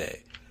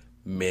Tuesday.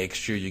 Make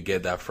sure you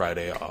get that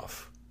Friday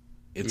off.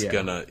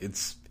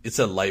 It's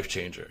a life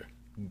changer.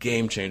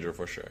 Game changer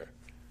for sure.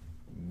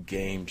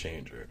 Game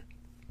changer.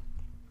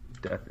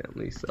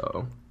 Definitely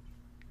so.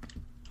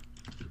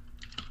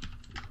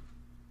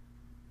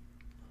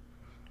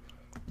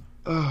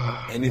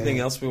 Anything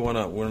else we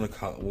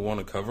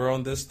wanna cover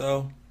on this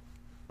though?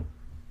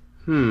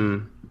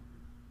 I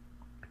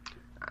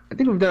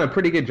think we've done a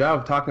pretty good job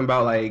of talking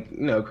about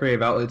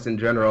creative outlets in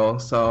general.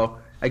 So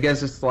I guess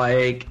just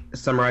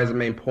summarize the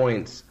main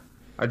points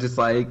are just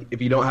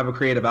if you don't have a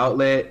creative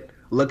outlet,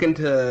 look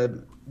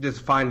into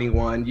just finding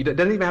one. It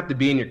doesn't even have to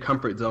be in your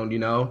comfort zone,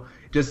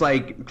 Just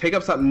take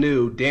up something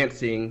new,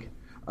 dancing,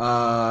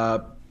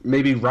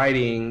 maybe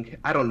writing,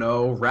 I don't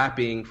know,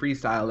 rapping,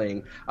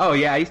 freestyling. Oh,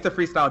 yeah, I used to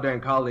freestyle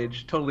during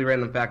college. Totally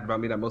random fact about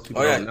me that most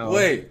people don't know.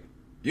 Wait,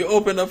 you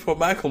opened up for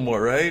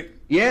Macklemore, right?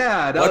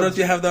 Yeah. Why don't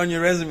you have that on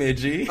your resume,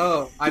 G?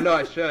 Oh, I know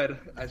I should.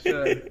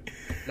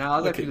 Now, I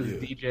was actually just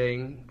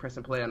DJing,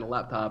 pressing play on the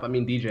laptop. I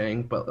mean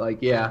DJing,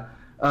 but yeah.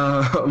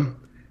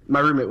 My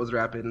roommate was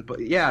rapping. But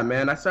yeah,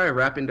 man, I started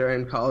rapping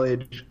during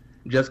college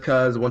just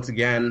because, once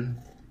again,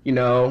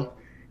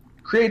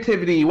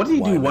 creativity. Once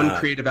you do one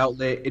creative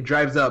outlet, it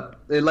drives up.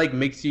 It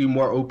makes you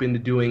more open to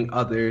doing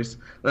others.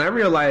 And I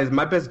realized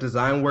my best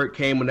design work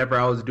came whenever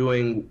I was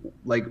doing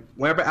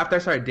after I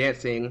started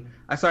dancing,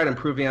 I started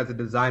improving as a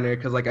designer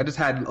because I just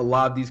had a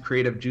lot of these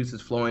creative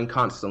juices flowing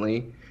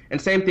constantly. And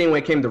same thing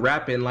when it came to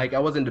rapping. I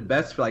wasn't the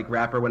best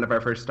rapper whenever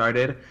I first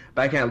started,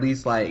 but I can at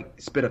least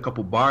spit a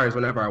couple bars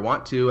whenever I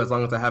want to, as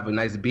long as I have a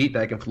nice beat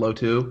that I can flow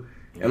to.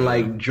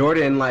 And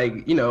Jordan, I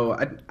don't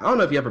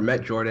know if you ever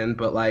met Jordan,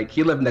 but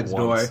he lived next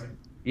door.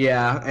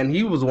 Yeah, and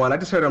he was one. I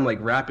just heard him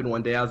rapping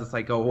one day. I was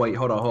just oh wait,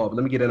 hold on,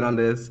 let me get in on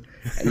this.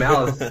 And man,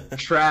 I was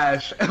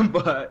trash,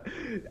 but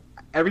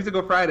every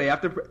single Friday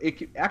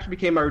it actually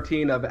became my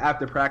routine of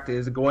after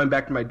practice going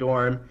back to my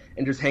dorm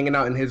and just hanging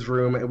out in his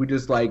room, and we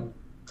just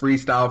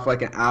freestyle for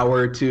an hour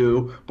or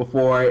two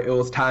before it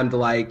was time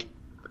to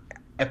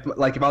if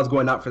I was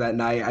going out for that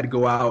night, I'd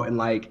go out and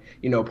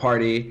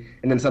party,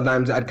 and then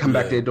sometimes I'd come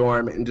back to the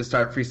dorm and just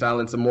start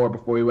freestyling some more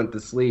before we went to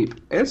sleep.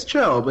 And it's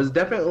chill, but it's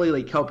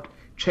definitely helped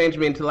change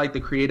me into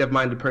the creative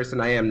minded person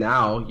I am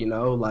now.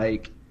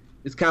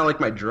 It's kind of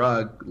my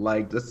drug,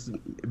 just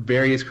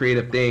various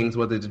creative things,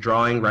 whether it's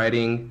drawing,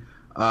 writing,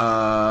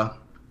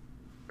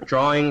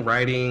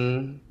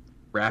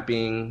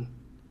 rapping,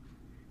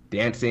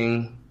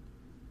 dancing,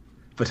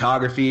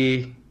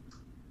 photography.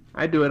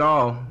 I do it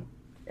all.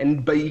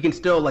 But you can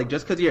still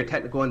just because you're a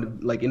technical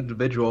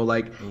individual,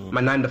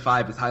 my 9 to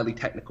 5 is highly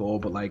technical,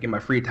 but in my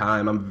free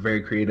time I'm a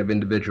very creative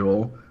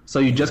individual.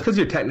 So just because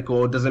you're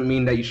technical doesn't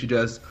mean that you should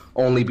just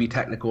only be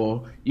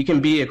technical. You can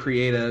be a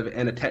creative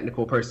and a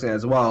technical person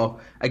as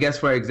well. I guess,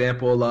 for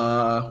example,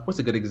 what's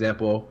a good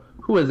example?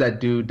 Who was that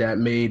dude that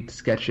made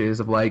sketches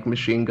of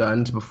machine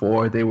guns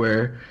before they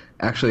were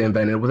actually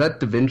invented? Was that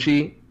Da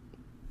Vinci?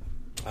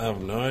 I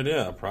have no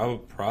idea.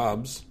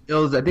 Probs.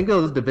 I think it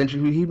was Da Vinci.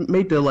 He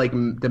made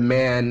the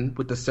man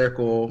with the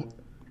circle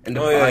and the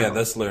file. Yeah,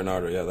 that's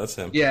Leonardo. Yeah, that's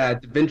him. Yeah,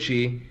 Da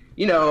Vinci.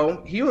 He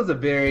was a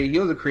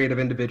creative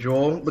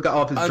individual. Look at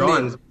all of his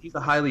drawings. He's a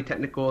highly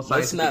technical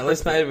scientist.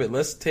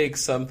 Let's take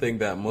something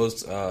that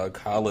most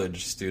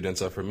college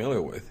students are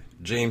familiar with.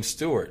 James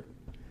Stewart,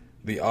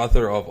 the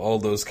author of all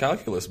those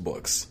calculus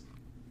books.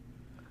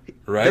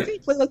 Right? Does he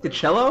play the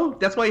cello?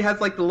 That's why he has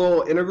the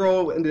little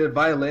integral in the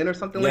violin or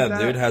something like that?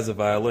 Yeah, dude has a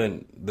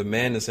violin. The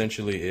man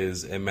essentially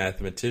is a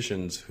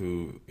mathematician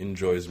who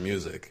enjoys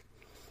music.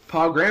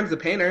 Paul Graham's a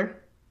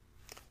painter.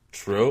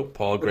 True.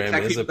 Paul Graham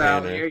is a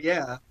painter. Here,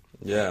 yeah.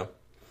 Yeah.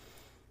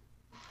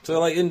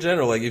 So in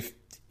general, if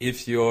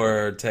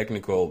you're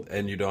technical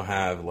and you don't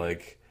have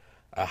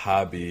a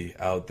hobby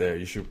out there,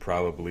 you should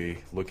probably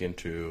look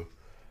into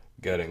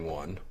getting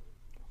one.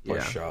 For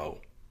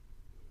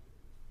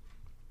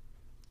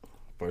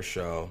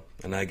sure.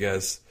 And I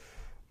guess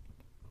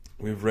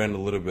we've ran a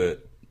little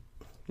bit,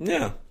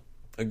 a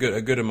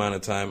good amount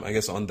of time. I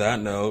guess on that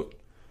note,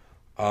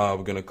 we're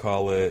gonna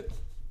call it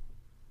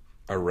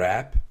a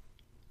wrap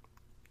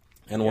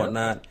and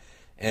whatnot.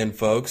 And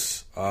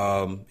folks,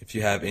 if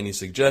you have any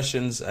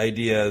suggestions,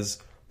 ideas,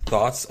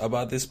 thoughts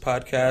about this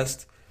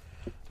podcast,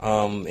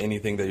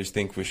 anything that you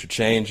think we should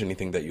change,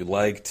 anything that you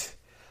liked,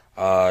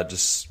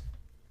 just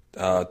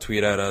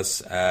tweet at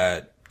us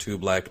at Two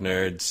Black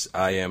Nerds.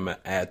 I am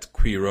at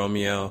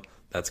Quiromeo.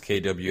 That's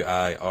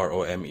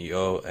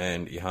KWIROMEO,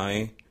 and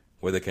Ihai,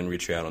 where they can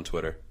reach you out on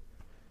Twitter.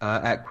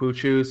 At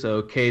Kwuchu,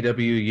 so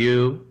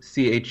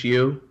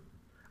KWUCHU.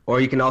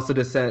 Or you can also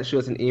just shoot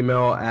us an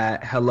email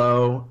at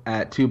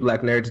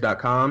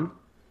hello@twoblacknerds.com.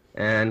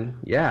 And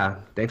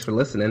yeah, thanks for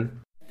listening.